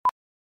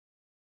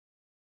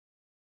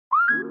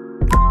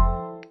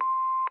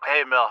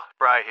Hey, Mel.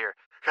 Bri here.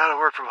 Gotta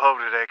work from home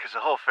today because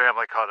the whole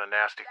family caught a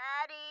nasty...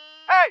 Daddy!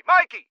 Hey,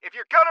 Mikey! If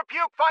you're gonna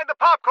puke, find the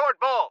popcorn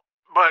bowl!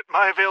 But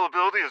my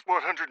availability is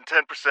 110%.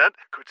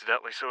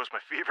 Coincidentally, so is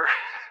my fever.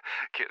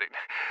 Kidding.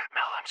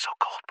 Mel, I'm so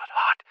cold but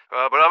hot.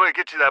 But I'm gonna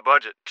get you that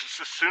budget just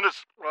as soon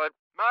as...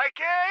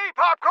 Mikey!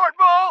 Popcorn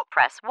bowl!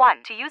 Press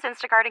 1 to use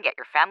Instacart and get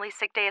your family's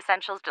sick day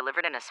essentials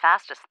delivered in as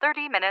fast as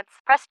 30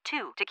 minutes. Press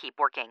 2 to keep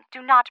working.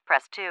 Do not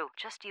press 2.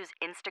 Just use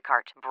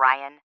Instacart,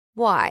 Brian.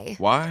 Why?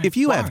 Why? If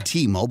you have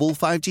T-Mobile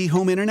 5G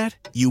home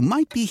internet, you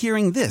might be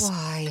hearing this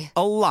Why?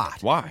 a lot.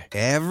 Why?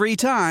 Every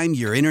time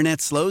your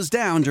internet slows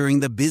down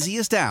during the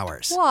busiest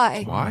hours.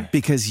 Why? Why?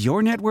 Because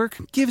your network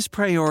gives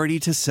priority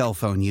to cell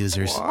phone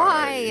users.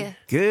 Why?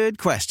 Good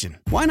question.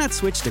 Why not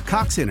switch to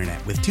Cox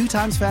Internet with 2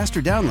 times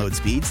faster download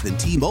speeds than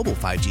T-Mobile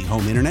 5G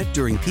home internet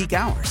during peak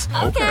hours?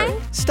 Okay.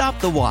 Stop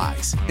the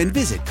whys and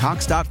visit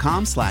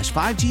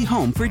cox.com/5G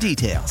home for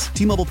details.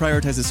 T-Mobile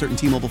prioritizes certain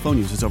T-Mobile phone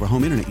users over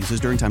home internet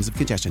users during times of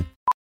congestion.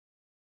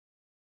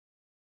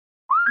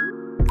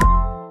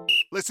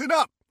 Listen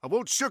up. I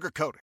won't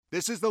sugarcoat it.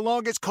 This is the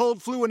longest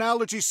cold, flu, and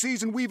allergy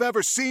season we've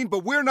ever seen,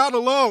 but we're not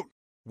alone.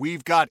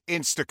 We've got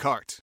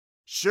Instacart.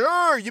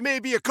 Sure, you may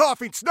be a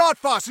coughing snot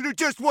faucet who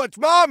just wants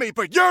mommy,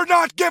 but you're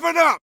not giving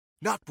up.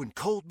 Not when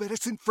cold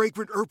medicine,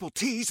 fragrant herbal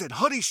teas, and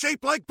honey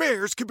shaped like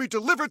bears can be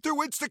delivered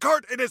through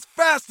Instacart in as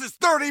fast as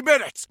 30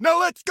 minutes. Now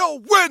let's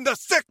go win the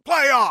sick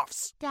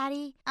playoffs.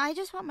 Daddy, I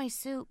just want my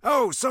soup.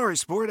 Oh, sorry,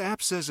 Sport.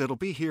 App says it'll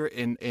be here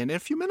in a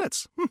few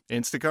minutes.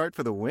 Instacart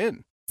for the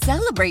win.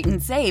 Celebrate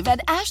and save at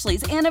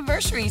Ashley's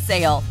Anniversary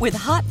Sale. With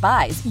Hot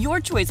Buys, your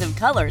choice of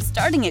colors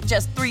starting at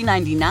just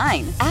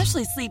 $3.99.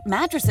 Ashley Sleep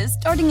mattresses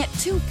starting at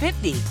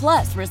 $2.50.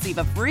 Plus, receive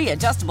a free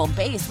adjustable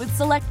base with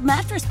select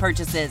mattress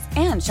purchases.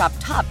 And shop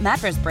top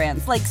mattress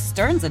brands like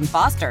Stearns &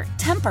 Foster,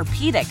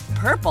 Tempur-Pedic,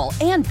 Purple,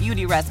 and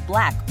Beautyrest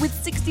Black with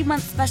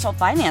 60-month special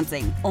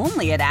financing.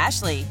 Only at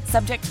Ashley.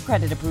 Subject to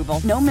credit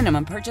approval. No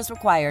minimum purchase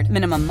required.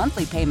 Minimum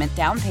monthly payment,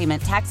 down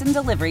payment, tax, and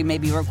delivery may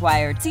be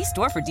required. See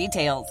store for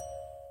details.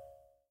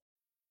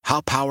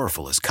 How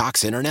powerful is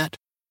Cox Internet?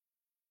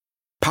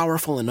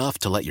 Powerful enough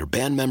to let your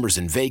band members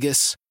in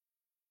Vegas,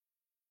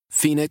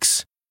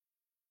 Phoenix,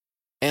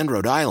 and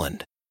Rhode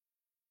Island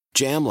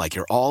jam like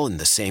you're all in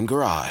the same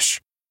garage.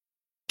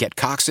 Get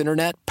Cox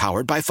Internet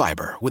powered by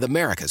fiber with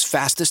America's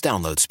fastest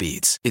download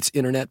speeds. It's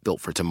internet built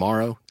for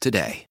tomorrow,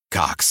 today.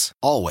 Cox,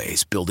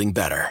 always building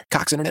better.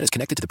 Cox Internet is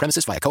connected to the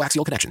premises via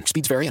coaxial connection.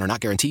 Speeds vary and are not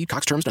guaranteed.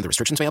 Cox terms and other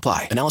restrictions may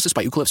apply. Analysis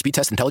by Ookla Speed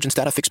Test Intelligence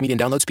Data. Fixed median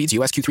download speeds.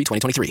 US Q3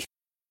 2023.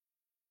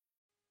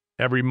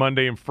 Every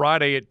Monday and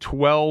Friday at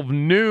 12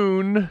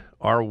 noon,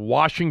 our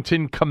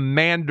Washington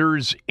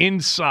Commanders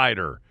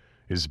insider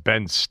is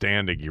Ben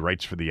Standig. He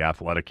writes for The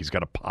Athletic. He's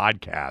got a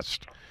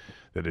podcast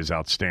that is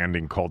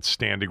outstanding called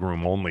Standing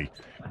Room Only.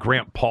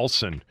 Grant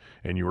Paulson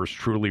and yours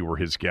truly were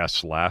his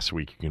guests last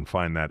week. You can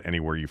find that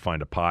anywhere you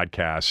find a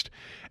podcast.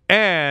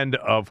 And,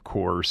 of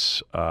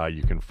course,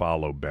 you can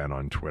follow Ben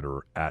on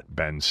Twitter at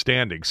Ben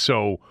Standig.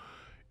 So,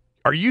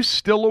 are you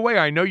still away?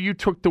 I know you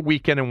took the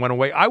weekend and went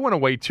away. I went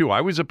away, too.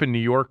 I was up in New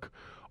York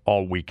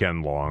all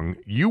weekend long.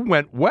 You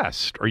went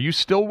west. Are you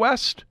still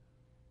west?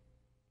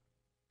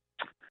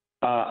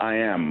 I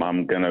am.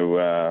 I'm going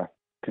to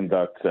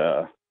conduct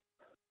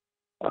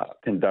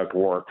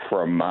work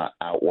from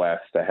out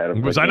west ahead of.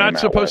 Was I not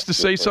supposed to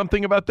say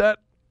something about that?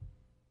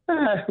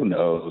 Who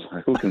knows?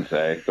 Who can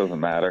say? It doesn't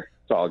matter.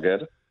 It's all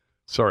good.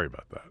 Sorry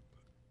about that.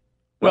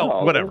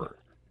 Well, whatever.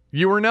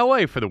 You were in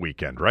L.A. for the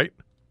weekend, right?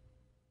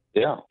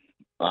 Yeah.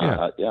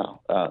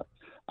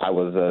 I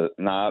was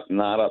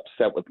not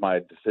upset with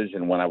my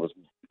decision when I was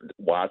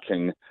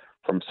watching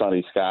from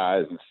sunny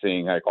skies and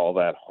seeing like all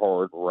that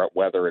horrid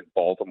weather in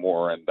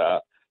Baltimore and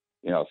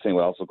seeing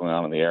what else was going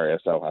on in the area.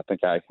 So I think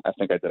I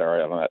did all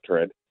right on that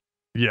trade.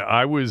 Yeah,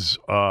 I was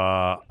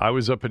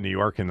up in New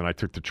York, and then I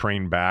took the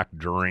train back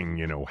during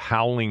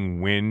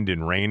howling wind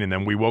and rain, and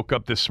then we woke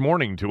up this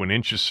morning to an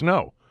inch of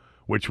snow,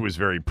 which was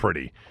very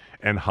pretty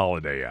and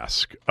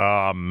holiday-esque.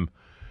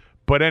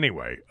 But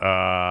anyway,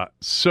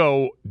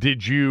 so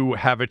did you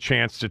have a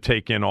chance to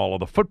take in all of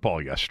the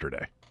football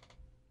yesterday?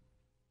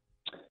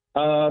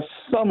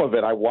 Some of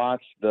it. I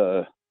watched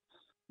the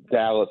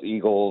Dallas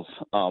Eagles.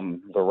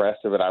 The rest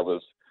of it, I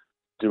was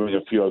doing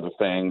a few other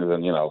things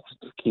and,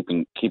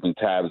 keeping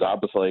tabs.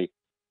 Obviously,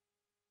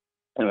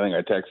 and I think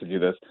I texted you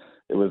this,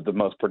 it was the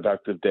most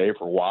productive day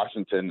for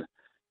Washington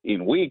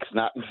in weeks,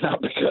 not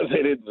because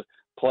they didn't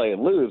play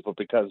and lose, but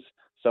because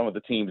some of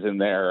the teams in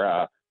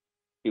there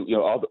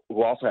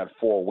who also had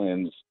 4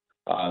 wins,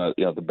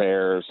 the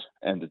Bears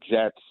and the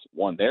Jets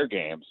won their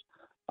games.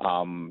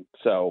 A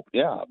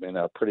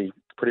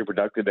pretty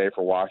productive day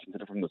for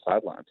Washington from the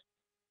sidelines.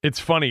 It's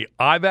funny.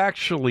 I've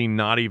actually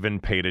not even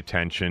paid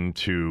attention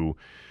to,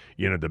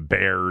 the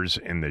Bears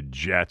and the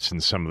Jets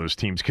and some of those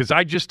teams because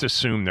I just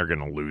assume they're going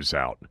to lose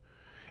out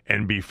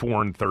and be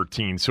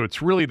 4-13. So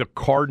it's really the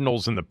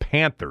Cardinals and the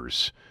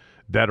Panthers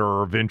that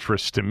are of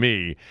interest to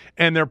me,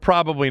 and they're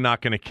probably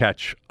not going to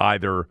catch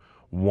either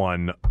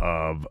one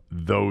of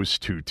those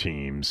two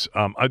teams.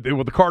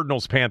 The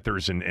Cardinals,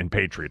 Panthers, and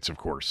Patriots, of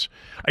course.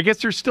 I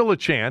guess there's still a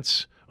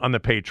chance on the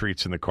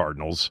Patriots and the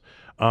Cardinals,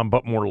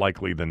 but more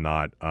likely than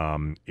not,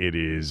 it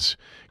is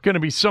going to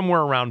be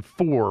somewhere around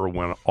 4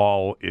 when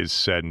all is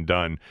said and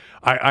done.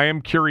 I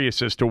am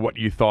curious as to what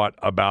you thought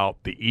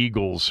about the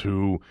Eagles,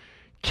 who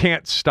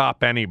can't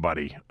stop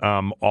anybody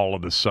all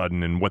of a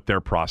sudden, and what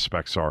their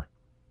prospects are.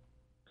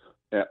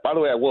 Yeah, by the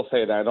way, I will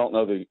say that I don't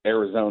know the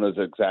Arizona's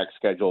exact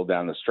schedule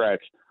down the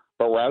stretch,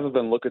 but rather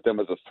than look at them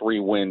as a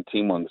 3-win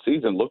team on the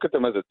season, look at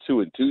them as a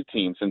 2-2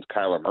 team since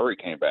Kyler Murray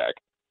came back.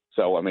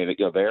 So, I mean,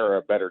 they're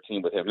a better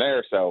team with him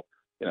there. So,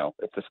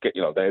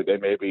 if they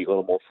may be a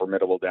little more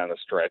formidable down the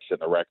stretch than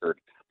the record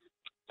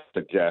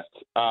suggests.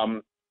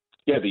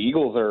 The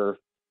Eagles are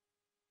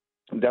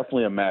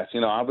definitely a mess.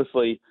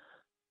 Obviously,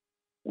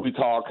 we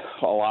talk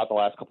a lot the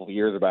last couple of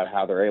years about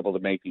how they're able to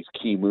make these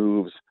key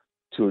moves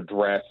to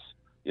address,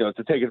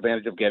 to take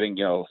advantage of getting,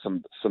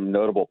 some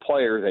notable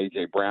players.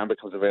 A.J. Brown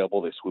becomes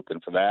available. They swoop in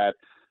for that.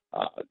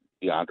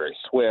 DeAndre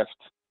Swift,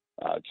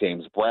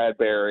 James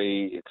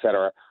Bradbury, et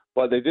cetera.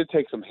 But they did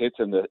take some hits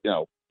in the,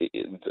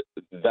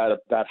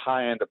 that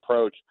high end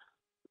approach.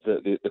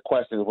 The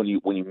question is when you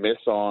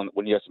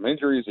have some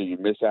injuries or you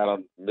miss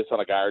on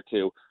a guy or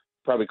two,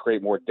 probably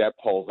create more depth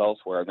holes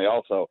elsewhere. And they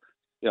also,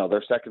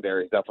 their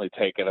secondary has definitely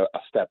taken a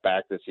step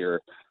back this year.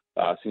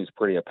 Seems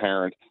pretty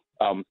apparent.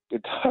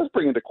 It does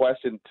bring into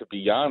question, to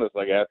be honest,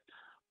 I guess,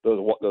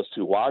 those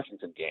two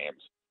Washington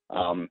games.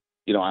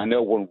 I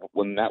know when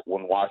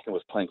Washington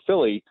was playing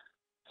Philly,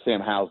 Sam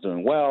Howell's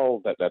doing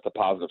well. That's a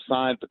positive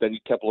sign. But then you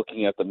kept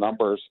looking at the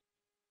numbers,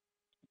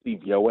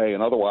 DVOA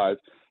and otherwise,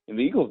 and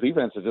the Eagles'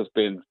 defense has just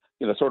been,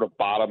 sort of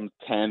bottom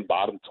 10,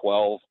 bottom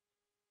 12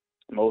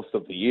 most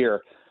of the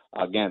year.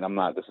 Again,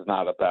 this is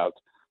not about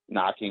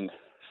knocking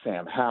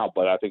Sam Howell,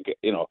 but I think,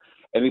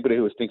 anybody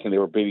who was thinking they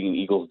were beating an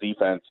Eagles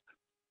defense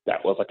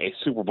that was like a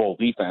Super Bowl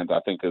defense, I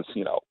think is,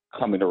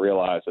 coming to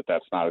realize that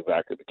that's not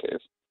exactly the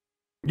case.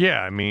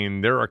 Yeah, I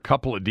mean, there are a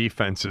couple of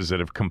defenses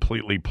that have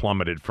completely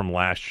plummeted from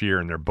last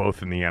year, and they're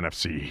both in the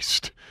NFC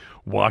East.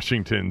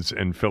 Washington's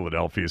and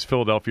Philadelphia's.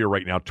 Philadelphia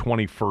right now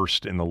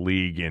 21st in the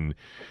league in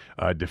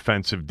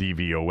defensive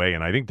DVOA,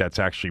 and I think that's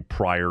actually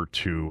prior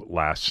to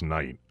last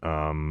night.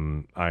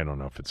 I don't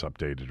know if it's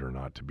updated or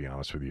not, to be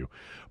honest with you.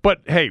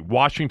 But, hey,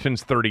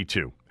 Washington's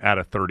 32 out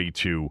of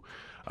 32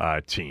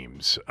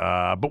 teams.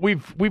 But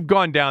we've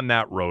gone down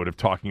that road of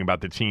talking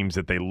about the teams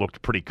that they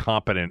looked pretty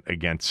competent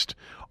against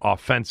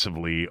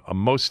offensively.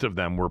 Most of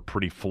them were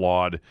pretty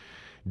flawed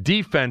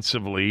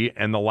defensively,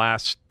 and the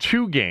last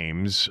two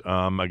games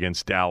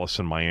against Dallas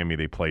and Miami,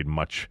 they played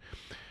much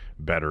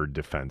better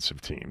defensive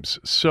teams.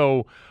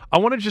 So I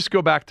want to just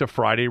go back to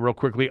Friday real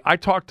quickly. I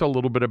talked a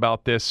little bit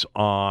about this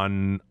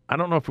on, I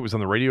don't know if it was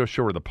on the radio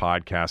show or the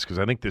podcast, because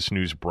I think this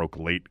news broke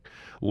late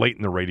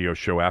in the radio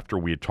show after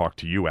we had talked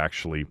to you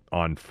actually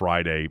on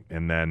Friday,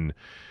 and then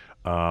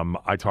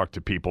I talked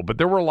to people. But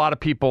there were a lot of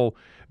people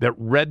that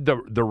read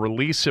the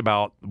release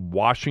about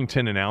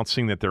Washington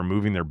announcing that they're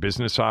moving their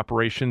business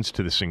operations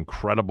to this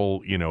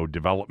incredible,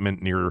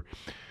 development near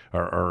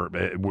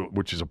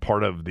which is a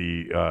part of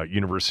the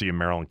University of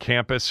Maryland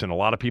campus. And a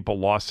lot of people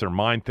lost their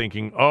mind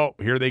thinking, oh,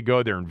 here they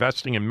go. They're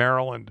investing in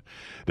Maryland.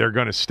 They're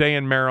going to stay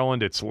in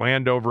Maryland. It's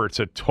Landover. It's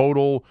a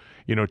total,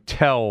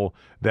 tell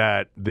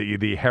that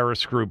the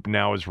Harris Group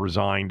now is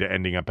resigned to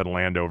ending up in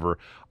Landover.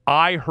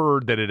 I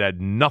heard that it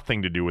had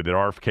nothing to do with it.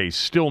 RFK is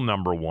still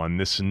number one.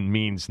 This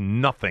means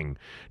nothing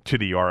to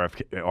the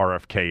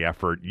RFK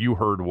effort. You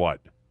heard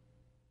what?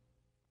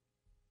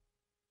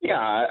 Yeah,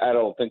 I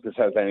don't think this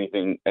has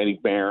any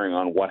bearing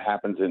on what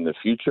happens in the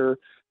future.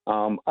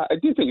 I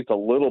do think it's a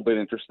little bit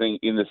interesting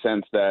in the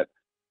sense that,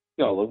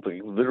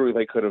 literally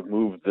they could have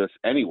moved this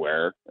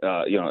anywhere,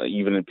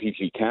 even in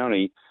PG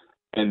County,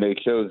 and they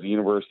chose the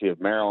University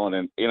of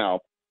Maryland. And,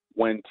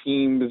 when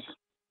teams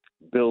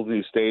build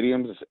new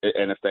stadiums,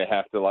 and if they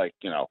have to,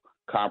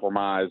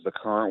 compromise the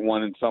current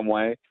one in some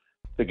way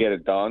to get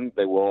it done,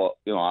 they will,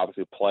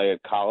 obviously play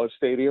at college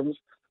stadiums.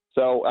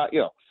 So,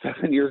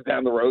 7 years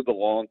down the road is a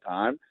long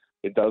time.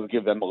 It does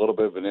give them a little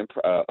bit of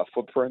a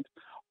footprint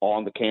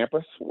on the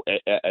campus,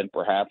 and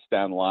perhaps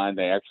down the line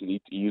they actually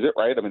need to use it,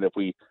 right? I mean, if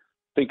we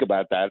think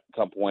about that at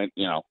some point,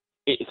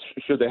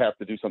 should they have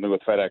to do something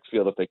with FedEx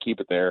Field if they keep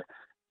it there?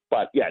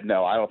 But, yeah,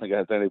 no, I don't think it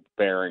has any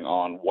bearing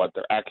on what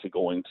they're actually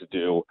going to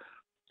do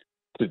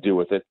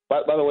with it.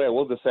 But, by the way, I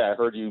will just say I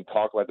heard you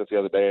talk about this the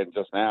other day and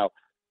just now.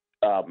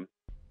 I'm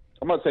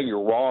not saying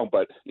you're wrong,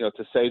 but,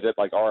 to say that,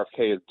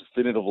 RFK is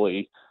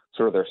definitively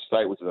sort of their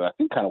site, which is I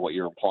think kind of what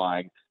you're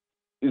implying,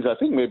 is I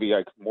think maybe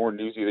more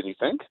newsy than you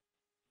think.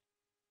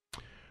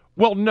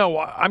 Well, no,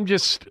 I'm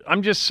just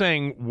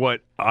saying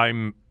what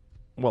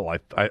Well,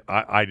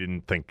 I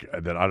didn't think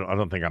that. I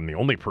don't think I'm the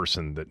only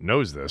person that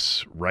knows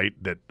this, right?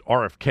 That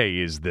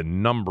RFK is the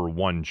number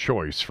one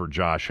choice for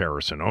Josh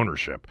Harrison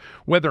ownership.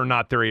 Whether or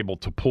not they're able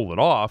to pull it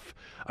off,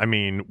 I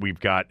mean, we've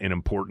got an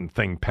important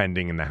thing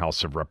pending in the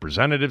House of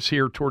Representatives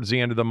here towards the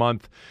end of the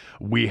month.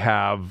 We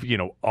have,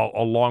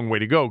 a long way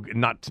to go.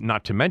 Not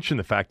to mention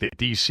the fact that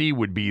D.C.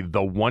 would be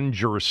the one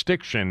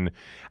jurisdiction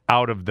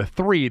out of the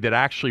three that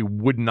actually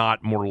would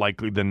not, more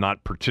likely than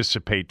not,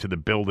 participate to the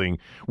building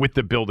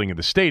of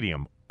the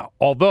stadium.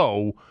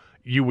 Although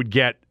you would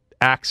get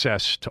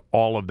access to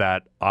all of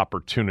that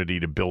opportunity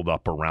to build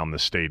up around the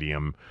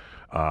stadium,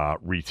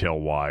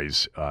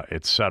 retail-wise,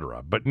 et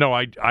cetera. But no,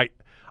 I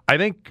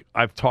think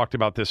I've talked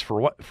about this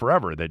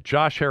forever, that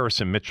Josh Harris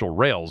and Mitchell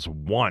Rales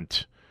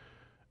want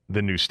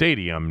the new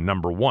stadium,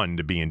 number one,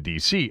 to be in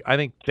D.C. I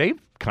think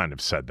they've kind of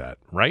said that,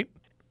 right?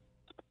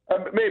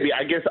 Maybe.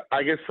 I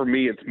guess for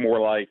me it's more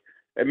like,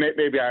 and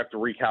maybe I have to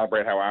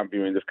recalibrate how I'm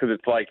viewing this, because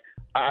it's like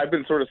I've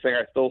been sort of saying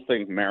I still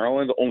think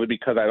Maryland, only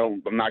because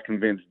I'm not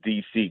convinced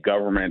D.C.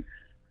 government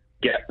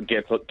gets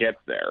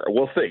there.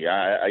 We'll see.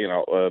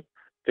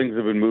 Things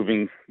have been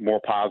moving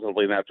more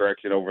positively in that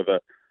direction over the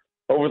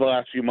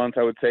last few months,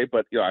 I would say.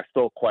 But I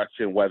still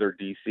question whether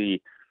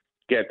D.C.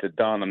 gets it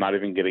done. I'm not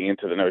even getting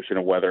into the notion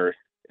of whether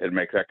it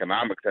makes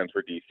economic sense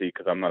for D.C.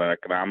 because I'm not an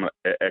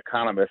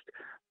economist.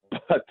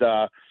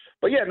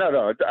 But yeah,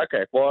 no,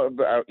 okay. Well,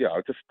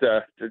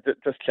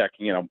 just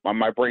checking.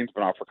 My brain's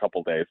been off for a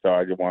couple of days, so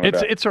I just wanted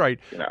to. It's all right.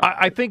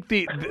 I think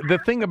the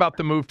thing about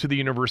the move to the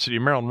University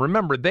of Maryland,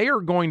 remember, they are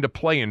going to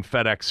play in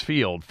FedEx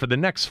Field for the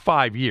next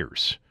 5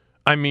 years.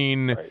 I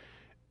mean,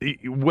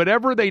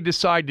 whatever they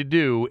decide to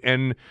do,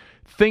 and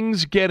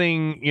things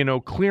getting,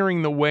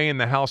 clearing the way in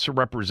the House of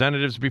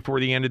Representatives before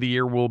the end of the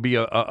year will be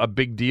a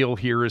big deal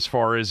here as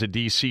far as a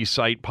D.C.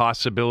 site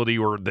possibility,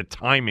 or the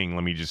timing,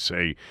 let me just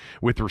say,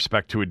 with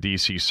respect to a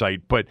D.C.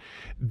 site. But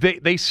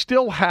they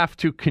still have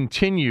to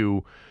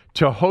continue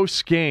to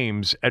host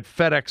games at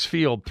FedEx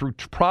Field through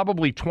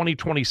probably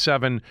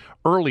 2027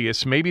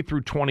 earliest, maybe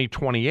through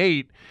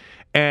 2028.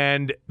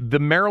 And the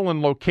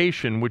Maryland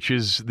location, which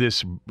is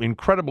this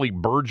incredibly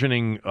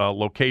burgeoning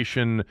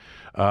location,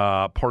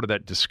 part of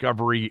that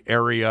Discovery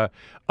area,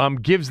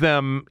 gives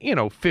them,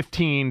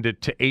 15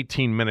 to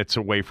 18 minutes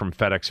away from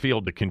FedEx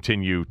Field to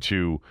continue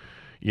to,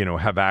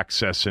 have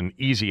access and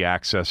easy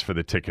access for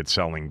the ticket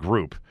selling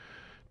group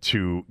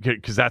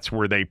because that's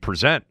where they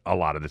present a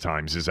lot of the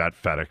times, is at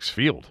FedEx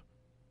Field.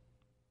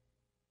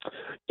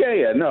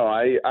 Yeah. No,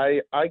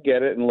 I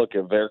get it. And look,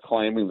 if they're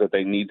claiming that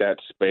they need that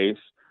space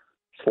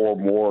for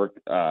more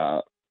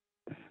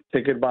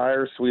ticket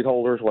buyers, suite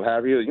holders, what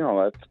have you,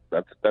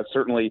 that's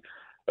certainly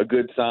a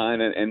good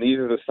sign. And these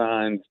are the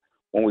signs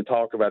when we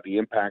talk about the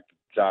impact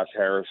Josh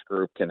Harris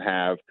Group can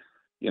have,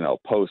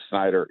 post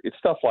Snyder. It's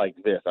stuff like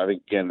this. I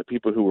think, again, the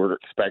people who were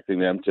expecting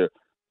them to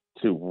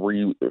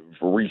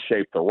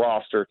reshape the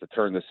roster, to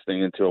turn this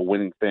thing into a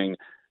winning thing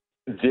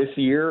this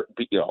year,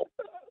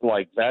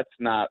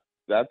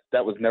 that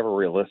was never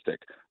realistic.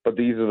 But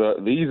these are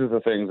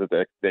the things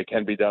that they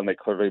can be done. They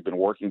clearly have been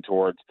working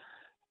towards.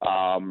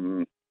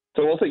 So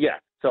we'll say, yeah.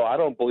 So I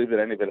don't believe that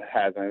any of it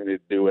has anything to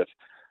do with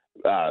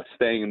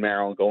staying in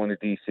Maryland, going to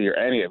D.C. or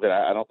any of it.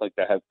 I don't think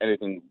that has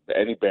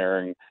any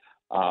bearing.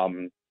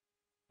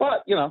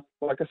 But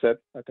like I said,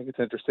 I think it's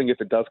interesting if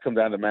it does come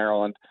down to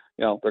Maryland.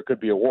 There could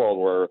be a world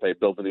where they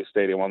build a new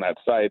stadium on that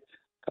site,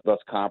 thus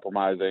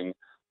compromising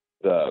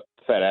the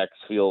FedEx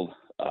Field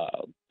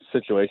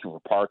situation for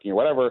parking or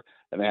whatever,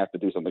 and they have to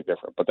do something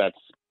different. But that's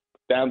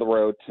down the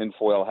road,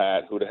 tinfoil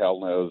hat, who the hell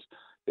knows?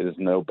 It has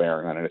no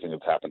bearing on anything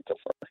that's happened so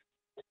far.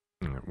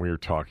 We are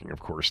talking, of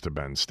course, to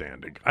Ben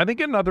Standig. I think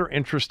another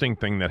interesting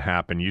thing that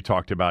happened, you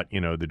talked about,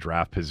 the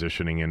draft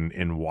positioning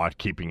and Watt,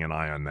 keeping an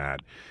eye on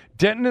that.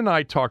 Denton and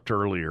I talked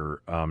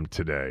earlier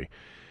today.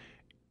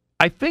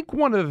 I think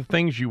one of the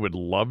things you would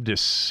love to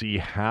see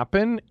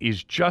happen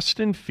is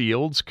Justin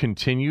Fields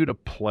continue to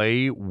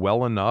play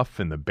well enough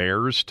and the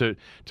Bears to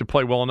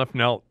play well enough.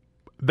 Now,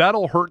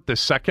 that'll hurt the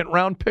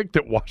second-round pick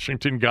that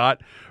Washington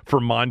got for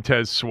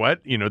Montez Sweat,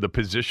 the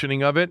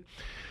positioning of it.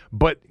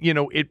 But,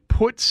 it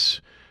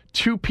puts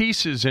two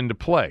pieces into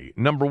play.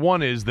 Number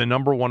one is the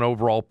number one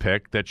overall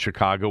pick that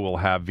Chicago will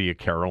have via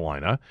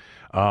Carolina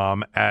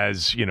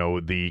as,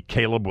 the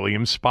Caleb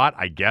Williams spot,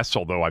 I guess,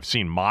 although I've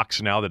seen mocks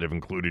now that have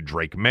included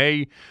Drake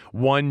May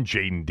 1,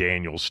 Jaden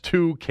Daniels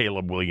 2,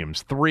 Caleb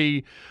Williams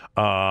 3.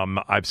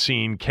 I've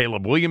seen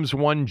Caleb Williams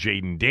 1,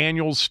 Jaden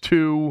Daniels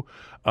 2.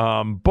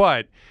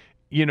 But,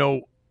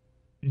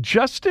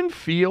 Justin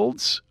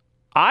Fields,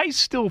 I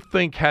still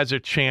think has a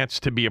chance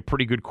to be a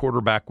pretty good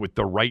quarterback with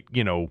the right,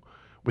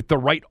 with the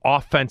right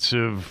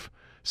offensive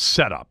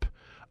setup.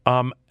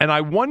 And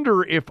I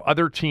wonder if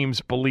other teams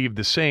believe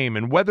the same,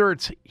 and whether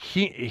it's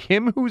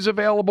him who's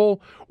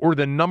available or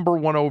the number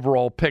one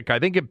overall pick. I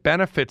think it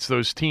benefits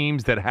those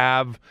teams that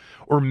have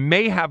or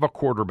may have a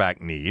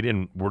quarterback need,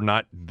 and we're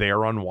not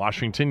there on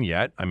Washington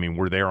yet. I mean,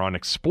 we're there on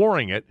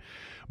exploring it.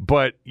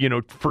 But,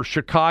 for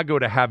Chicago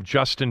to have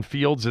Justin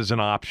Fields as an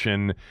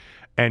option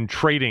and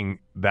trading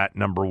that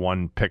number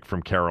 1 pick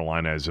from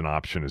Carolina as an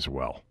option as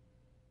well.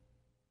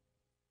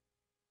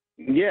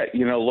 Yeah,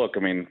 look, I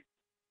mean,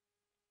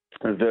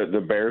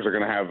 the Bears are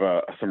going to have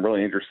some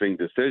really interesting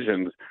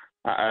decisions.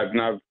 I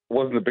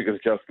wasn't the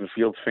biggest Justin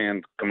Fields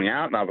fan coming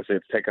out, and obviously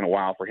it's taken a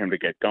while for him to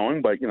get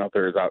going. But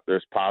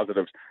there's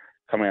positives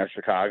coming out of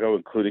Chicago,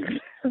 including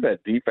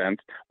that defense.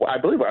 Well, I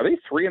believe, are they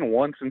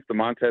 3-1 since the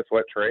Montez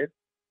Sweat trade?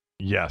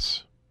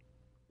 Yes.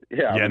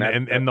 Yeah, yeah,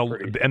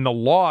 and the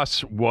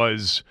loss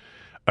was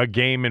a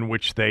game in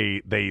which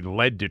they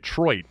led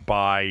Detroit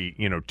by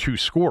 2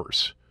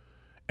 scores,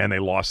 and they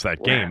lost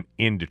that game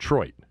in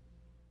Detroit.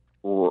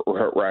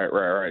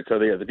 Right. So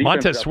the defense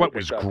Montez Sweat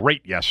was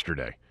great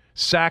yesterday.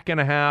 Sack and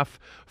a half,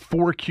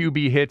 4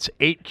 QB hits,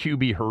 8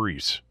 QB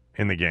hurries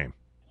in the game.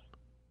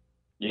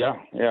 Yeah.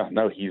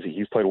 No,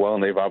 he's played well,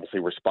 and they've obviously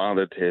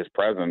responded to his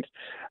presence.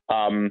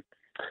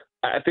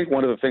 I think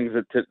one of the things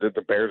that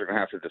the Bears are going to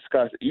have to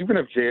discuss, even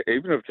if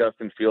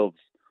Justin Fields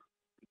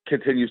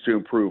continues to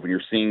improve, and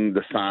you're seeing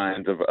the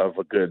signs of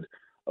good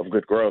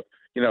growth,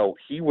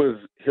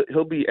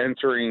 he'll be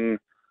entering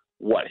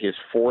his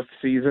 4th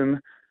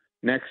season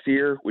next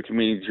year, which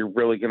means you're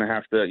really going to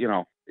have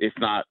to, if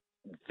not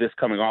this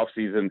coming off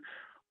season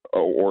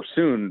or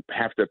soon,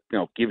 have to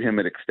give him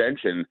an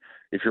extension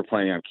if you're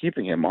planning on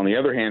keeping him. On the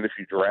other hand, if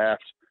you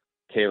draft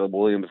Caleb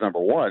Williams number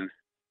 1,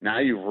 now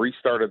you've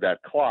restarted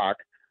that clock,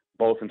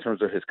 both in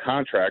terms of his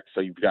contract,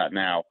 so you've got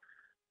now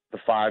the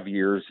 5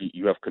 years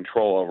you have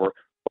control over,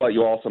 but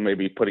you also may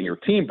be putting your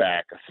team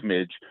back a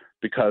smidge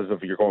because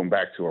of you're going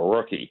back to a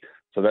rookie.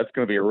 So that's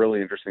going to be a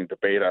really interesting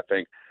debate, I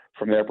think,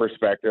 from their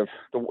perspective.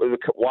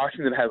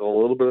 Washington has a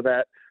little bit of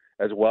that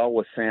as well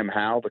with Sam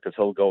Howell, because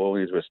he'll go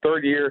only into his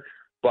 3rd year,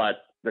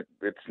 but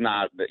it's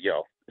not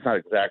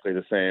exactly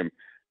the same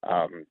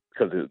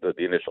because of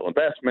the initial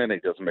investment. He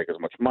doesn't make as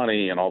much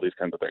money and all these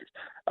kinds of things.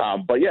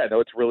 But yeah, no,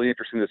 it's really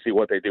interesting to see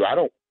what they do.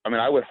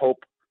 I would hope.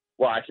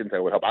 Well, I shouldn't say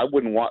I would hope. I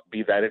wouldn't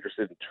be that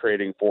interested in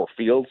trading for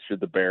Fields should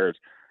the Bears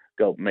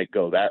go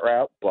that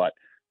route. But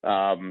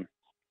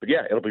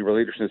yeah, it'll be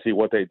really interesting to see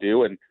what they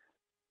do. And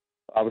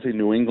obviously,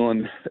 New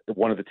England,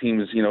 one of the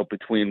teams,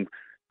 between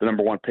the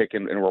number 1 pick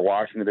and where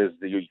Washington is,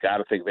 you got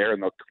to think they're in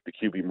the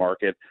QB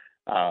market,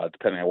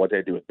 depending on what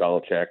they do with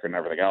Belichick and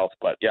everything else.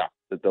 But yeah,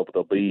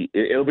 it'll be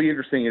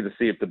interesting to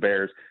see if the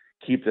Bears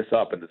keep this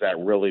up, and does that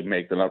really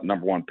make the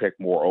number 1 pick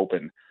more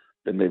open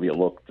than maybe it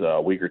looked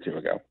a week or 2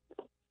 ago.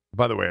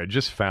 By the way, I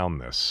just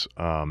found this.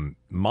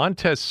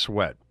 Montez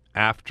Sweat,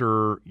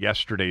 after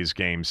yesterday's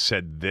game,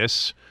 said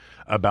this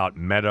about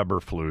Matt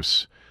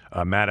Eberflus,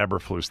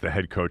 the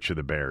head coach of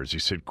the Bears. He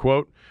said,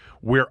 quote,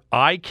 "Where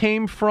I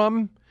came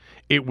from,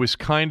 it was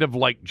kind of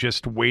like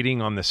just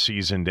waiting on the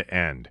season to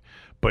end.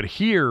 But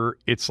here,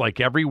 it's like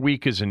every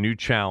week is a new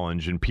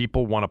challenge, and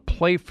people want to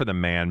play for the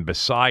man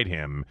beside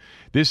him.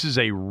 This is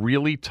a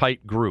really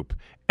tight group.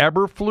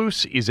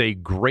 Eberflus is a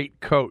great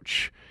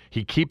coach.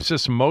 He keeps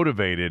us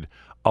motivated.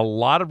 A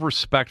lot of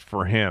respect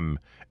for him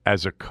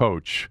as a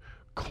coach,"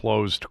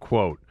 closed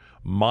quote.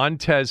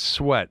 Montez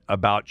Sweat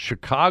about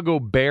Chicago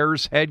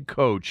Bears head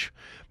coach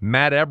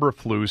Matt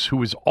Eberflus,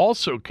 who is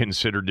also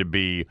considered to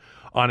be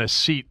on a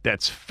seat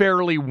that's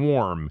fairly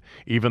warm,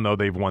 even though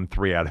they've won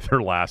 3 out of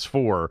their last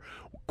 4.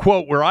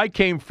 Quote, "Where I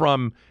came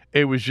from,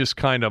 it was just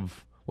kind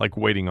of like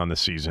waiting on the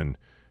season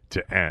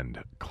to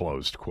end,"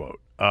 closed quote.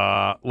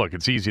 Look,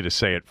 it's easy to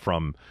say it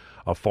from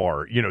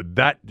afar.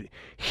 That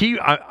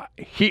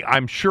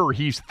I'm sure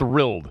he's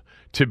thrilled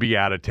to be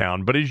out of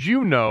town, but as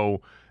you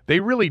know, they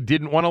really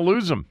didn't want to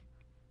lose him.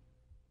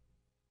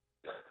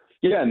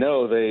 Yeah,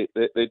 no, they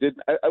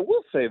didn't. I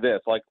will say this,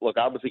 look,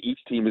 obviously each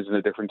team is in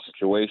a different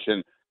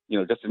situation,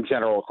 just in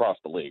general across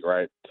the league,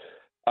 right?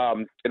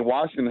 And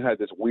Washington had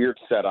this weird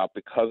setup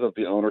because of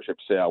the ownership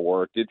sale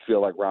where it did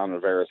feel like Ron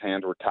Rivera's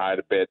hands were tied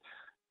a bit,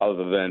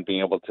 other than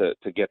being able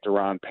to get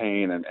Deron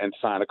Payne and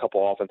sign a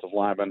couple offensive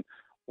linemen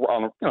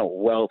on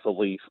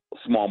relatively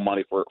small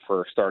money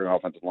for starting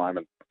offensive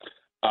linemen.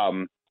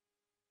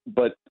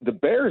 But the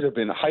Bears have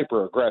been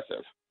hyper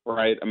aggressive,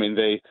 right? I mean,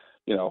 they,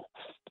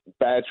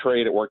 bad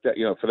trade, it worked out,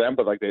 for them,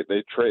 but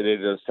they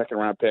traded a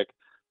 2nd-round pick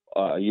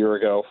a year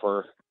ago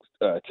for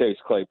Chase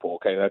Claypool.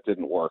 Okay, that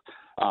didn't work,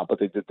 but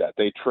they did that.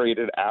 They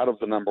traded out of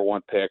the number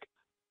 1 pick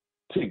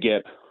to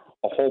get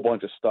a whole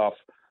bunch of stuff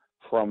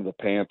from the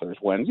Panthers,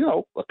 when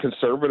a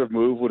conservative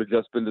move would have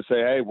just been to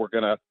say, hey, we're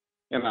gonna,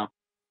 I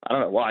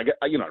don't know. Well, what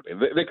I mean,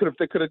 they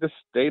could have just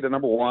stayed at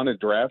number 1 and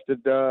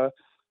drafted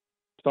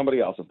somebody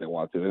else if they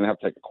wanted to. They didn't have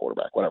to take a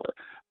quarterback, whatever.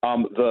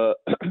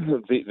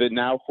 The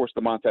now, of course,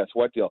 the Montez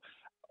Sweat deal.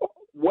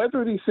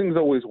 Whether these things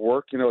always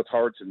work, it's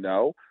hard to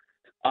know.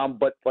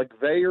 But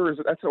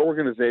that's an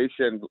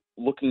organization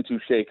looking to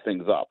shake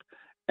things up.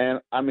 And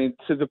I mean,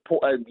 to the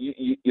point,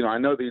 I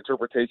know the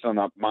interpretation on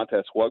the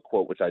Montez Sweat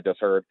quote, which I just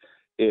heard,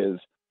 is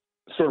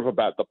sort of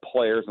about the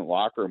players in the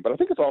locker room, but I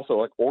think it's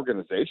also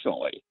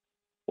organizationally.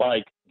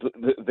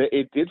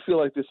 It did feel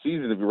like this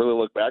season, if you really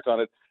look back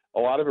on it, a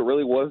lot of it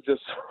really was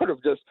just sort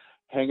of just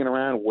hanging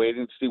around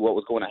waiting to see what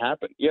was going to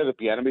happen. Yeah, the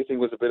Bieniemy thing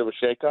was a bit of a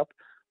shakeup,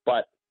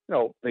 but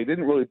they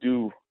didn't really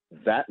do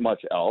that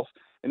much else.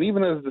 And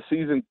even as the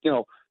season,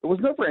 there was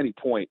never any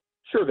point.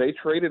 Sure, they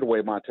traded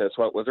away Montez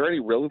Sweat. Was there any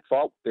real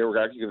thought they were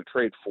actually going to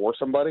trade for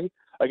somebody?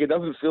 Like, it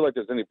doesn't feel like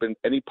there's been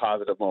any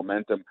positive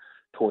momentum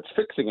towards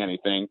fixing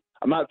anything.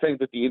 I'm not saying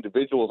that the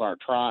individuals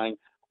aren't trying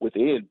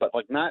within, but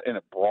like not in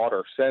a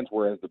broader sense.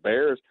 Whereas the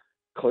Bears,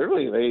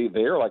 clearly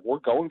they're like, we're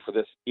going for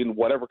this in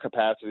whatever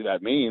capacity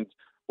that means.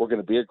 We're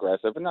going to be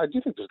aggressive, and I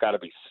do think there's got to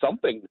be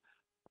something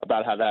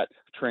about how that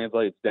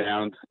translates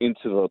down into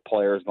the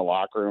players in the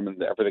locker room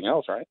and everything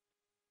else, right?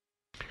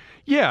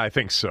 Yeah, I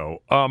think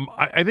so.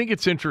 I think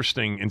it's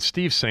interesting, and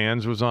Steve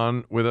Sands was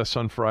on with us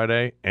on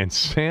Friday, and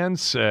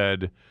Sands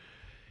said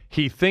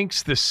he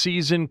thinks the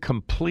season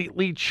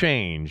completely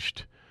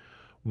changed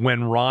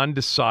when Ron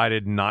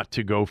decided not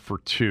to go for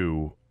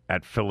 2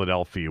 at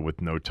Philadelphia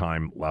with no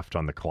time left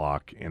on the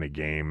clock in a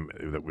game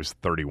that was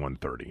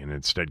 31-30, and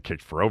instead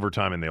kicked for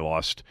overtime, and they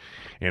lost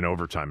in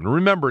overtime. And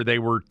remember, they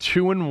were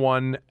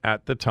 2-1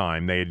 at the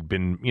time. They had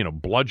been,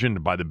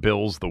 bludgeoned by the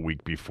Bills the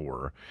week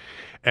before.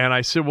 And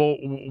I said, well,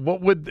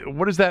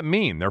 what does that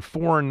mean? They're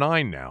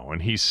 4-9 now.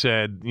 And he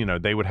said,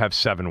 they would have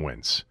 7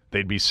 wins.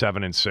 They'd be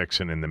 7-6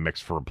 and in the mix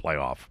for a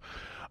playoff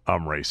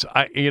race.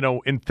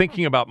 In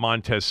thinking about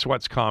Montez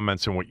Sweat's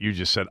comments and what you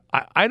just said,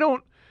 I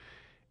don't.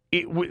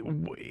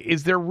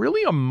 Is there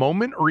really a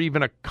moment or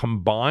even a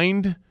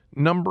combined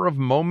number of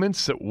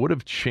moments that would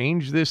have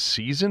changed this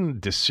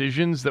season,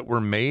 decisions that were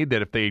made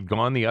that if they had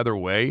gone the other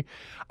way?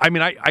 I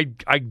mean,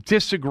 I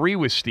disagree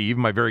with Steve,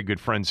 my very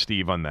good friend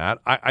Steve, on that.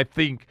 I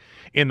think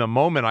in the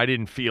moment I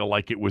didn't feel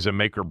like it was a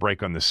make or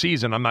break on the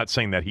season. I'm not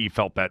saying that he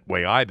felt that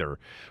way either.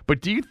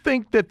 But do you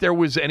think that there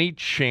was any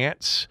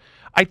chance?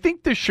 I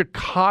think the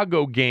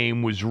Chicago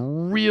game was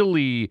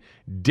really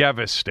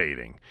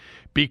devastating.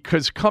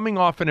 Because coming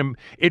off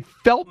it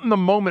felt in the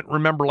moment,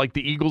 remember, like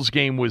the Eagles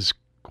game was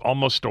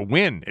almost a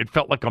win. It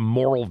felt like a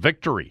moral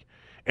victory.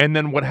 And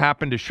then what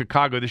happened to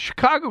Chicago? The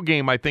Chicago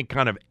game, I think,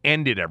 kind of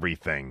ended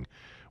everything.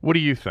 What do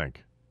you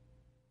think?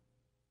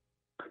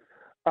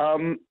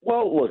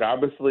 Well, look,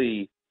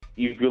 obviously,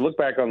 if you look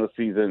back on the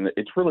season,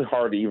 it's really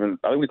hard to even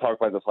 – I think we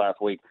talked about this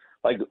last week.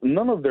 Like,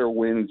 none of their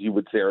wins, you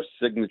would say, are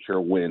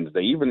signature wins.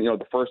 They even,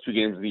 the first 2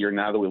 games of the year,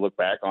 now that we look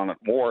back on it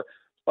more –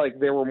 like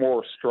there were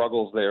more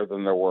struggles there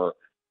than there were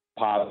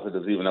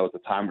positives, even though at the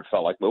time it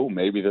felt like, oh,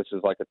 maybe this is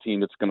like a team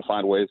that's going to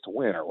find ways to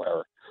win or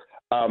whatever.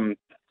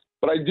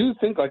 But I do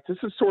think, like, this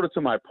is sort of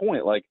to my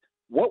point, like,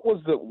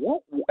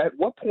 at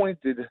what point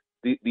did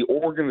the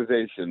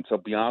organization, so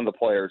beyond the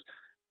players,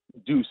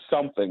 do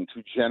something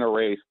to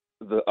generate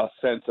a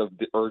sense of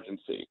the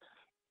urgency?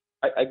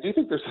 I do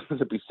think there's something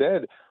to be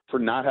said for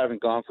not having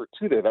gone for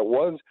 2 there. That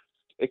was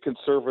a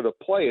conservative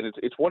play, and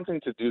it's one thing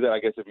to do that, I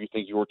guess, if you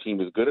think your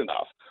team is good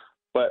enough.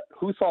 But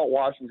who thought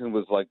Washington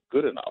was, like,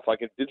 good enough?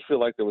 Like, it did feel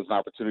like there was an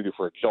opportunity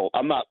for a jolt.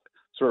 I'm not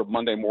sort of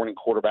Monday morning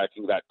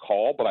quarterbacking that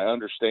call, but I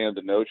understand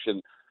the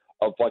notion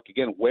of, like,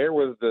 again, where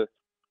was that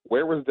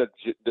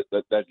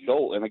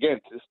jolt? And again,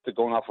 just to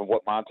going off of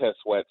what Montez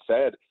Sweat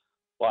said,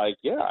 like,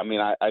 yeah, I mean,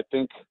 I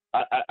think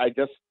I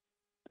just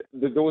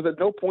there was at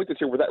no point this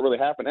year where that really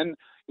happened. And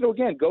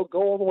again, go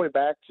all the way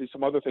back to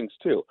some other things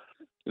too.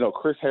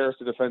 Chris Harris,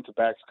 the defensive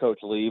backs coach,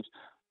 leaves.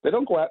 They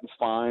don't go out and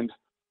find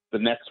the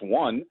next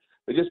one.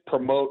 They just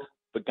promote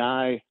the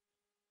guy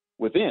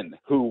within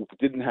who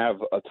didn't have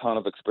a ton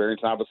of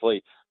experience. And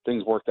obviously,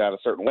 things worked out a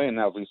certain way, and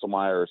now Liesl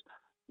Myers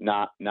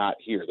not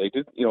here. They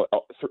did,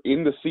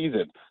 in the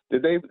season.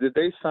 Did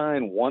they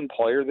sign one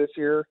player this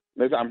year?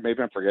 Maybe I'm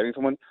forgetting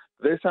someone.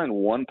 Did they sign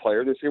one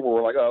player this year where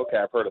we're like, oh, okay,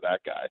 I've heard of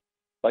that guy.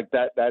 Like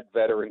that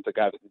veteran's a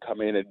guy that can come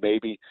in and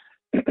maybe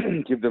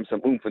give them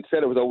some oomph.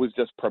 Instead, it was always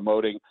just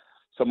promoting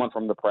someone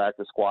from the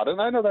practice squad, and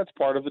I know that's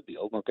part of the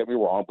deal. Don't get me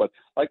wrong, but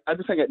like I'm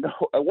just saying,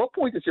 at what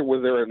point this year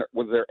was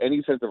there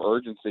any sense of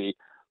urgency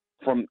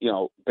from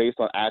based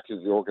on actions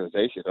of the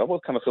organization? I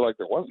almost kind of feel like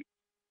there wasn't.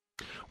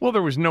 Well,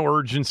 there was no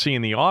urgency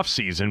in the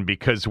offseason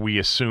because we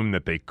assumed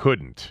that they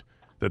couldn't,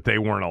 that they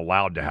weren't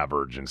allowed to have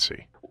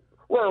urgency.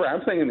 Well,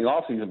 I'm saying in the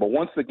offseason, but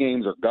once the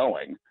games are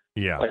going,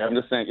 yeah, like I'm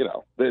just saying,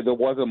 there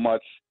wasn't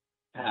much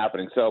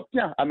happening. So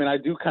yeah, I mean, I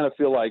do kind of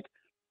feel like,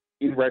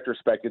 in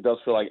retrospect, it does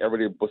feel like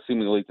everybody was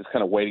seemingly just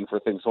kind of waiting for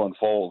things to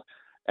unfold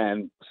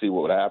and see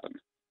what would happen.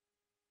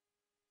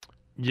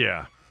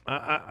 Yeah,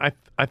 I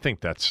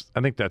think that's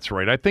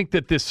right. I think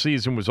that this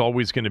season was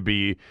always going to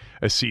be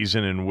a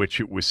season in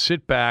which it was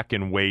sit back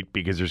and wait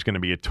because there's going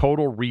to be a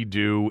total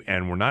redo,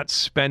 and we're not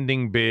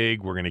spending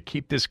big. We're going to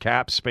keep this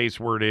cap space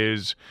where it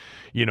is.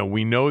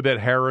 We know that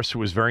Harris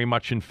was very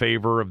much in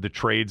favor of the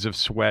trades of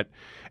Sweat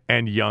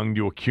and Young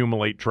to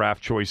accumulate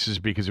draft choices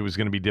because it was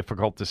going to be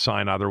difficult to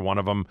sign either one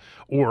of them.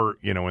 Or,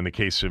 in the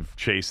case of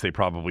Chase, they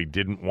probably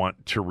didn't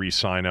want to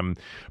re-sign him.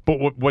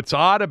 But what's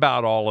odd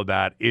about all of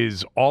that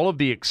is all of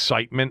the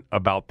excitement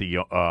about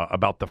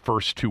the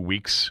first 2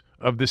 weeks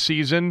of the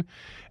season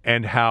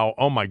and how,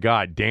 oh my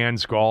God,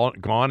 Dan's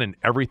gone and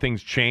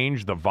everything's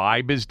changed. The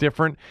vibe is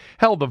different.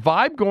 Hell, the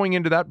vibe going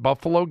into that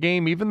Buffalo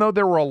game, even though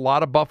there were a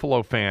lot of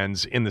Buffalo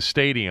fans in the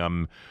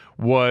stadium,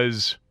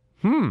 was,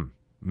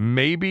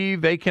 maybe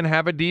they can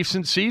have a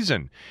decent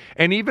season.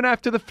 And even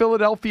after the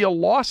Philadelphia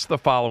loss the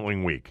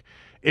following week,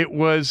 it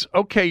was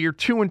okay. You're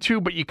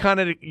 2-2, but you kind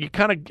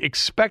of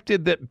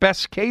expected that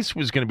best case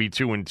was going to be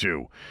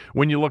 2-2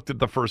 when you looked at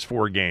the first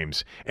 4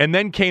 games. And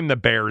then came the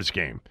Bears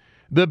game.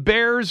 The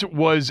Bears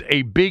was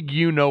a big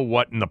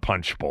you-know-what in the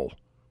Punch Bowl.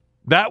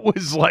 That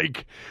was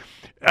like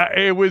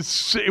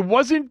it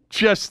wasn't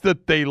just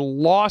that they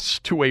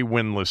lost to a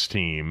winless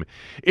team.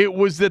 It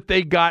was that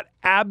they got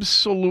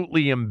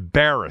absolutely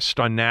embarrassed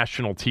on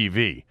national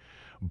TV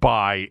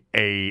by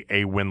a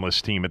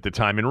winless team at the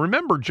time. And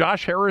remember,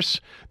 Josh Harris,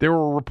 there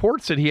were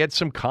reports that he had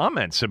some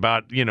comments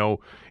about,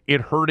 it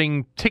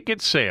hurting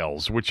ticket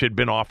sales, which had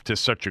been off to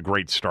such a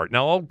great start.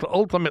 Now,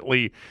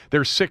 ultimately,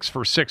 they're 6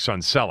 for 6 on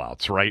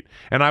sellouts, right?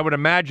 And I would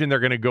imagine they're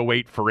going to go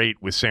 8 for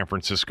 8 with San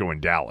Francisco and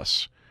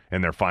Dallas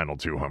in their final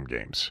 2 home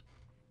games.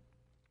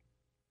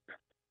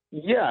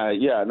 Yeah,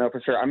 no,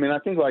 for sure. I mean, I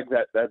think like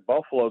that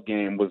Buffalo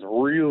game was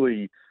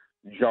really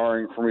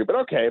jarring for me. But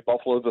okay,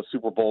 Buffalo's a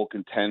Super Bowl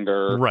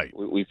contender, right?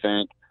 We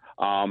think.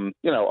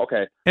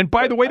 Okay. And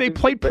by the way, they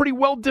played pretty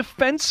well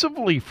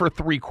defensively for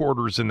 3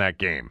 quarters in that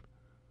game.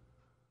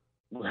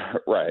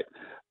 Right.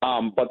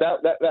 But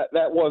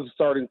that was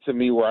starting to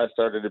me where I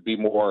started to be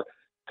more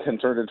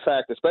concerned. In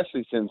fact,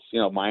 especially since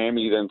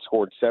Miami then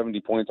scored 70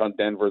 points on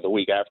Denver the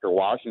week after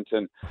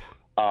Washington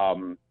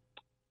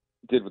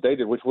did what they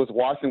did, which was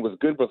Washington was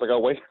good, but it's like, oh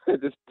wait,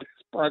 this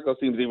Broncos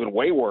seems even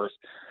way worse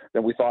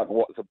than we thought.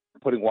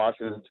 Putting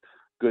Washington's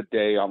good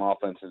day on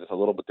offense is just a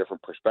little bit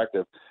different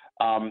perspective.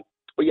 But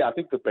yeah, I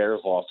think the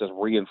Bears loss just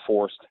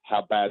reinforced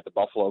how bad the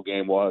Buffalo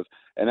game was,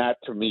 and that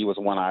to me was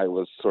when I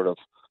was sort of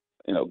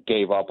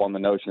gave up on the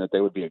notion that they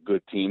would be a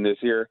good team this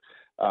year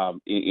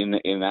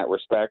in that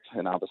respect,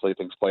 and obviously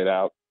things played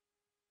out.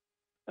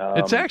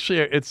 It's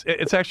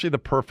actually the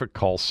perfect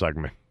call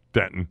segment,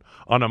 Denton,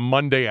 on a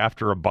Monday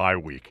after a bye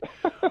week.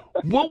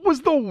 What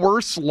was the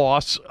worst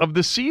loss of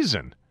the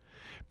season?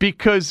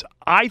 Because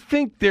I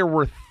think there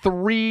were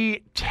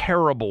 3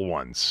 terrible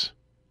ones.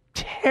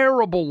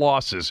 Terrible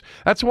losses.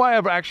 That's why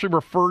I've actually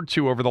referred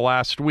to over the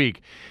last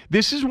week.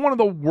 This is one of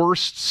the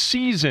worst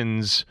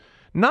seasons,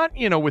 not,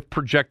 with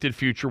projected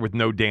future with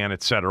no Dan,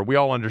 et cetera. We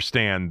all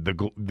understand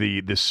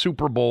the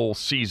Super Bowl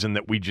season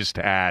that we just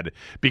had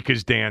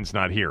because Dan's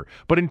not here.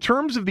 But in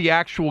terms of the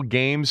actual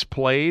games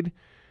played,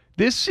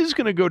 this is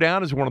going to go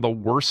down as one of the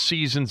worst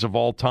seasons of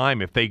all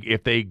time if they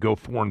go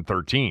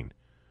 4-13,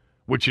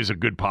 which is a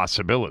good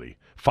possibility.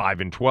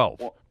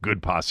 5-12,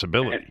 good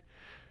possibility.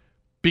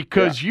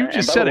 Because you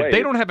just said it.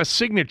 They don't have a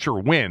signature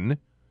win,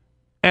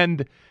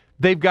 and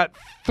they've got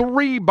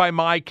 3, by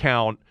my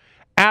count,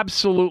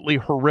 absolutely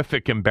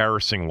horrific,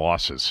 embarrassing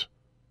losses.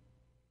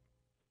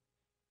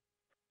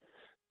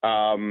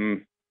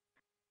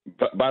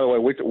 But by the way,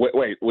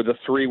 wait, would the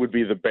 3 would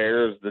be the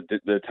Bears,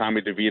 the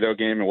Tommy DeVito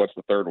game, and what's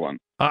the third one?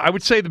 I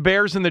would say the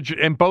Bears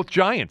and both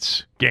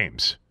Giants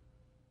games.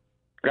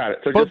 Got it.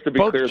 So just to be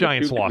both clear,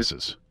 Giants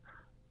losses.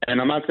 And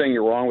I'm not saying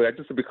you're wrong with that.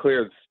 Just to be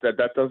clear, that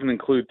doesn't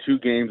include 2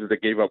 games that they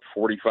gave up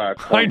 45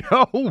 points. I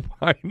know.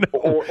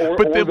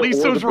 But at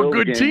least those were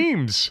good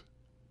teams.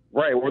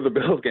 Right, or the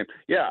Bills game.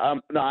 Yeah,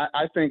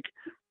 I think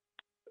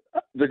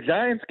the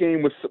Giants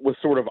game was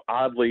sort of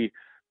oddly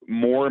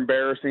more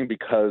embarrassing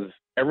because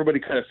everybody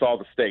kind of saw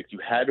the stakes. You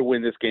had to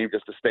win this game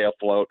just to stay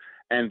afloat,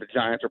 and the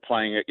Giants are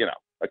playing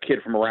a kid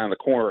from around the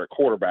corner, a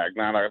quarterback,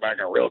 not a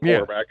real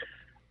quarterback. Yeah.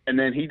 And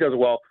then he does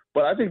well.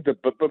 But I think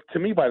but to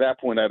me, by that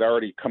point, I'd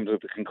already come to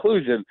the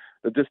conclusion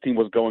that this team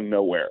was going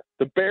nowhere.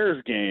 The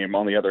Bears game,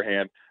 on the other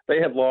hand,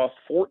 they had lost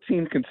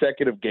 14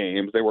 consecutive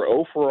games. They were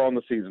 0-4 on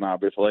the season,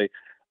 obviously.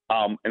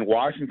 And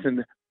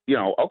Washington,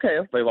 okay,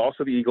 they lost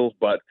to the Eagles,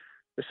 but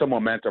there's some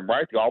momentum,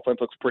 right? The offense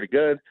looks pretty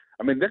good.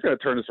 I mean, they're going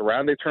to turn this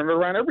around. They turn it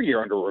around every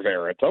year under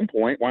Rivera at some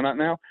point. Why not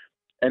now?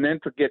 And then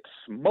to get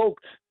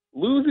smoked,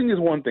 losing is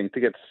one thing. To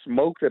get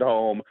smoked at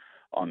home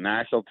on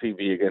national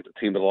TV against a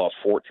team that lost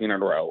 14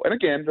 in a row. And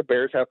again, the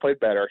Bears have played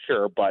better,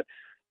 sure, but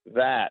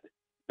that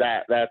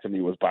to me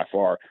was by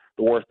far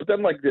the worst. But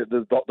then, like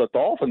the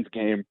Dolphins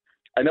game,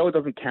 I know it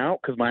doesn't count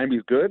because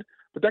Miami's good,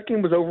 but that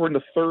game was over in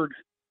the third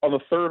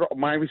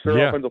Miami's third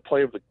offensive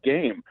play of the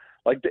game.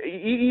 Like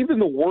even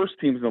the worst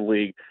teams in the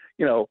league,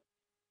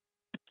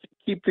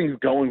 keep things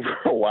going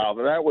for a while.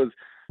 But that was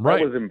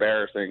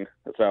embarrassing.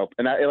 So,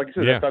 and like I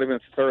said, that's not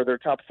even their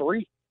top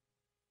 3.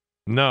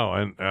 No,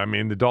 and I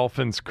mean the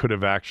Dolphins could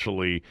have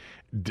actually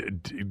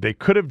they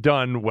could have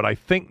done what I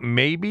think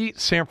maybe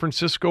San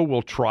Francisco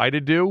will try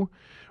to do,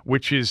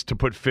 which is to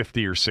put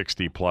 50 or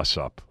 60 plus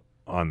up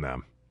on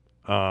them.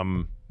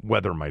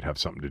 Weather might have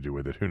something to do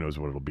with it. Who knows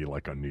what it'll be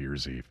like on New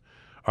Year's Eve.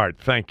 All right,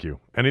 thank you.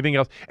 Anything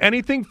else?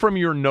 Anything from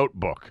your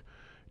notebook?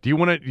 You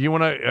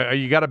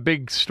got a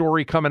big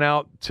story coming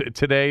out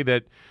today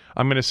that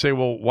I'm going to say,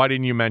 well, why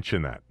didn't you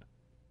mention that?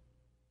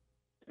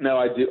 No,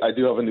 I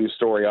do have a new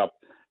story up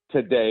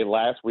today.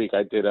 Last week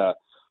I did a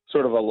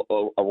sort of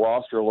a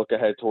roster look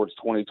ahead towards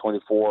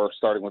 2024,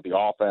 starting with the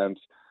offense.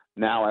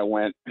 Now I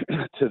went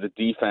to the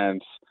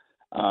defense,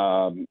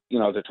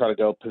 to try to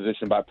go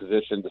position by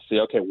position to see,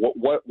 okay,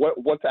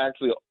 what's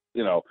actually,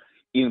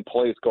 in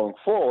place going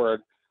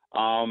forward.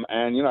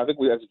 And, I think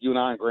as you and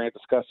I and Grant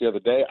discussed the other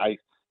day,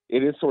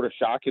 it is sort of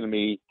shocking to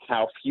me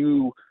how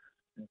few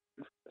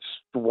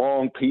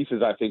strong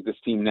pieces I think this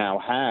team now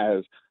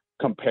has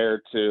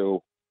compared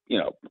to,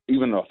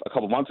 even a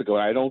couple months ago.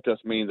 And I don't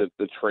just mean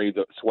the trades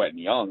of Sweat and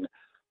Young,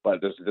 but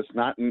there's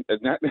not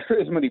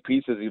as many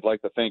pieces you'd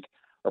like to think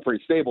are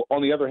pretty stable.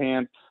 On the other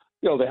hand,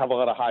 they have a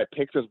lot of high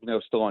picks,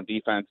 still on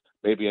defense.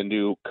 Maybe a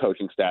new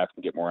coaching staff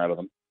can get more out of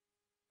them.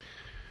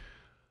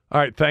 All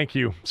right, thank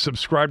you.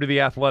 Subscribe to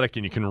The Athletic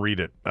and you can read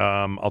it.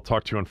 I'll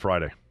talk to you on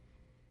Friday.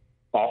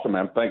 Awesome,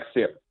 man. Thanks. See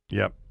you.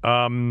 Yep.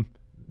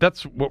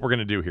 That's what we're going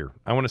to do here.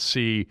 I want to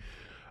see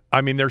 –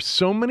 there's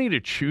so many to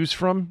choose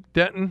from,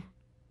 Denton,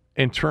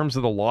 in terms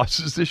of the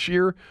losses this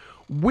year.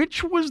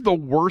 Which was the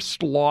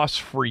worst loss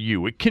for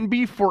you? It can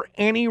be for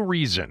any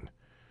reason,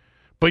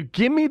 but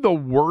give me the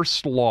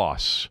worst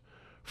loss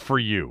for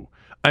you.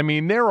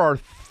 There are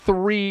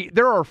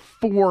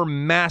four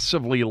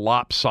massively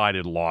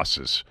lopsided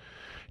losses.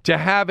 To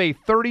have a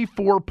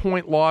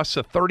 34-point loss,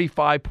 a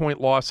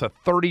 35-point loss, a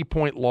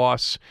 30-point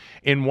loss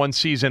in one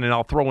season, and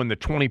I'll throw in the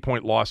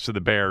 20-point loss to the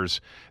Bears,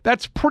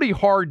 that's pretty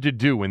hard to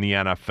do in the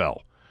NFL.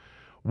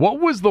 What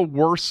was the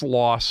worst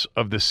loss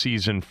of the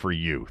season for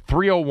you?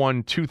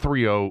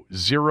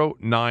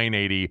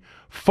 301-230-0980.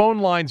 Phone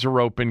lines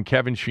are open.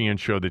 Kevin Sheehan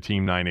Show, the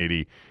Team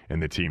 980,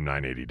 and the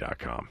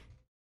Team980.com.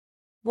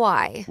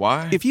 Why?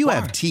 If you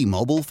have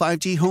T-Mobile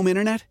 5G home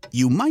internet,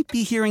 you might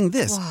be hearing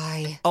this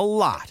a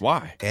lot.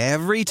 Why?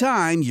 Every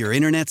time your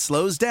internet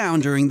slows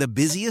down during the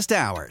busiest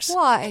hours.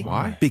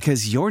 Why?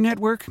 Because your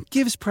network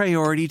gives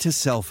priority to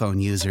cell phone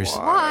users.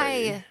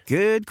 Why?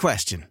 Good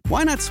question.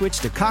 Why not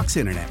switch to Cox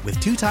Internet with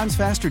 2 times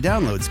faster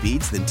download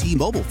speeds than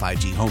T-Mobile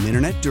 5G home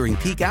internet during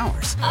peak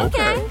hours?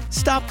 Okay.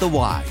 Stop the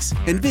whys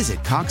and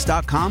visit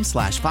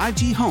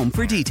cox.com/5G home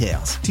for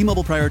details.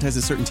 T-Mobile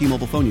prioritizes certain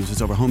T-Mobile phone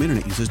users over home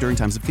internet users during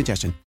times of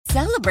congestion.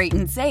 Celebrate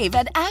and save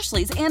at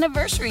Ashley's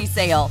Anniversary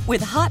Sale. With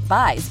Hot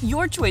Buys,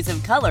 your choice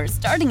of colors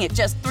starting at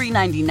just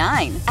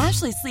 $3.99.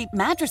 Ashley Sleep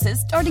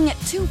mattresses starting at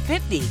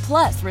 $2.50.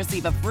 Plus,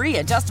 receive a free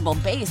adjustable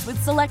base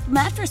with select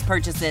mattress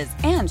purchases.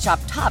 And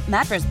shop top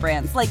mattress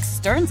brands like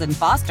Stearns &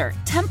 Foster,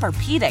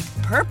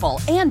 Tempur-Pedic,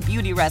 Purple, and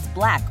Beautyrest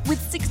Black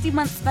with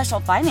 60-month special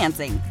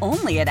financing.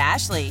 Only at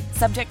Ashley.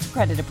 Subject to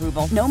credit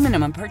approval. No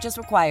minimum purchase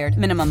required.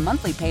 Minimum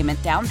monthly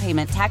payment, down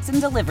payment, tax, and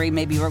delivery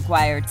may be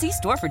required. See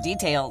store for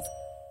details.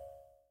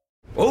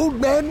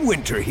 Old Man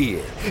Winter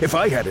here. If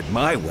I had it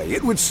my way,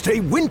 it would stay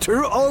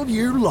winter all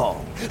year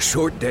long.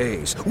 Short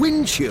days,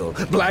 wind chill,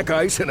 black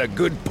ice, and a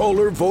good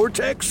polar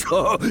vortex.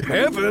 Oh,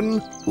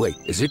 heaven. Wait,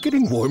 is it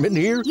getting warm in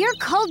here? Your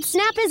cold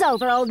snap is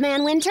over, Old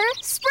Man Winter.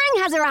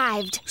 Spring has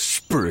arrived.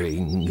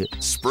 Spring.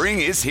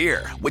 Spring is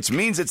here, which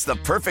means it's the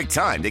perfect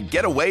time to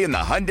get away in the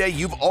Hyundai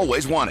you've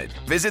always wanted.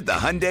 Visit the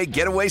Hyundai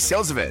Getaway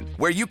Sales Event,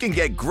 where you can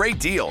get great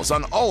deals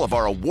on all of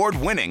our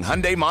award-winning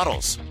Hyundai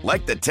models,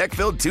 like the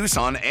tech-filled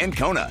Tucson and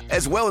Kona,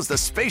 as well as the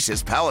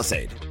spacious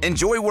Palisade.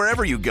 Enjoy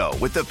wherever you go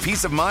with the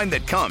peace of mind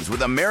that comes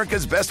with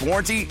America's best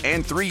warranty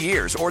and 3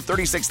 years or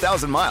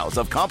 36,000 miles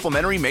of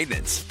complimentary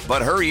maintenance.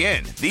 But hurry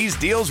in, these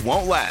deals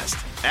won't last.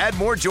 Add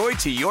more joy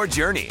to your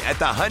journey at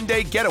the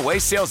Hyundai Getaway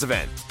Sales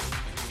Event.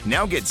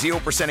 Now get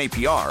 0%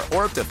 APR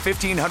or up to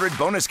 $1,500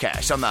 bonus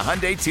cash on the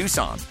Hyundai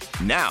Tucson.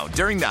 Now,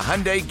 during the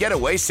Hyundai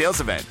Getaway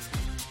Sales Event.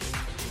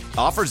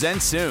 Offers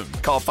end soon.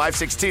 Call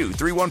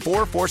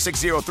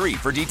 562-314-4603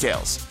 for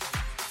details.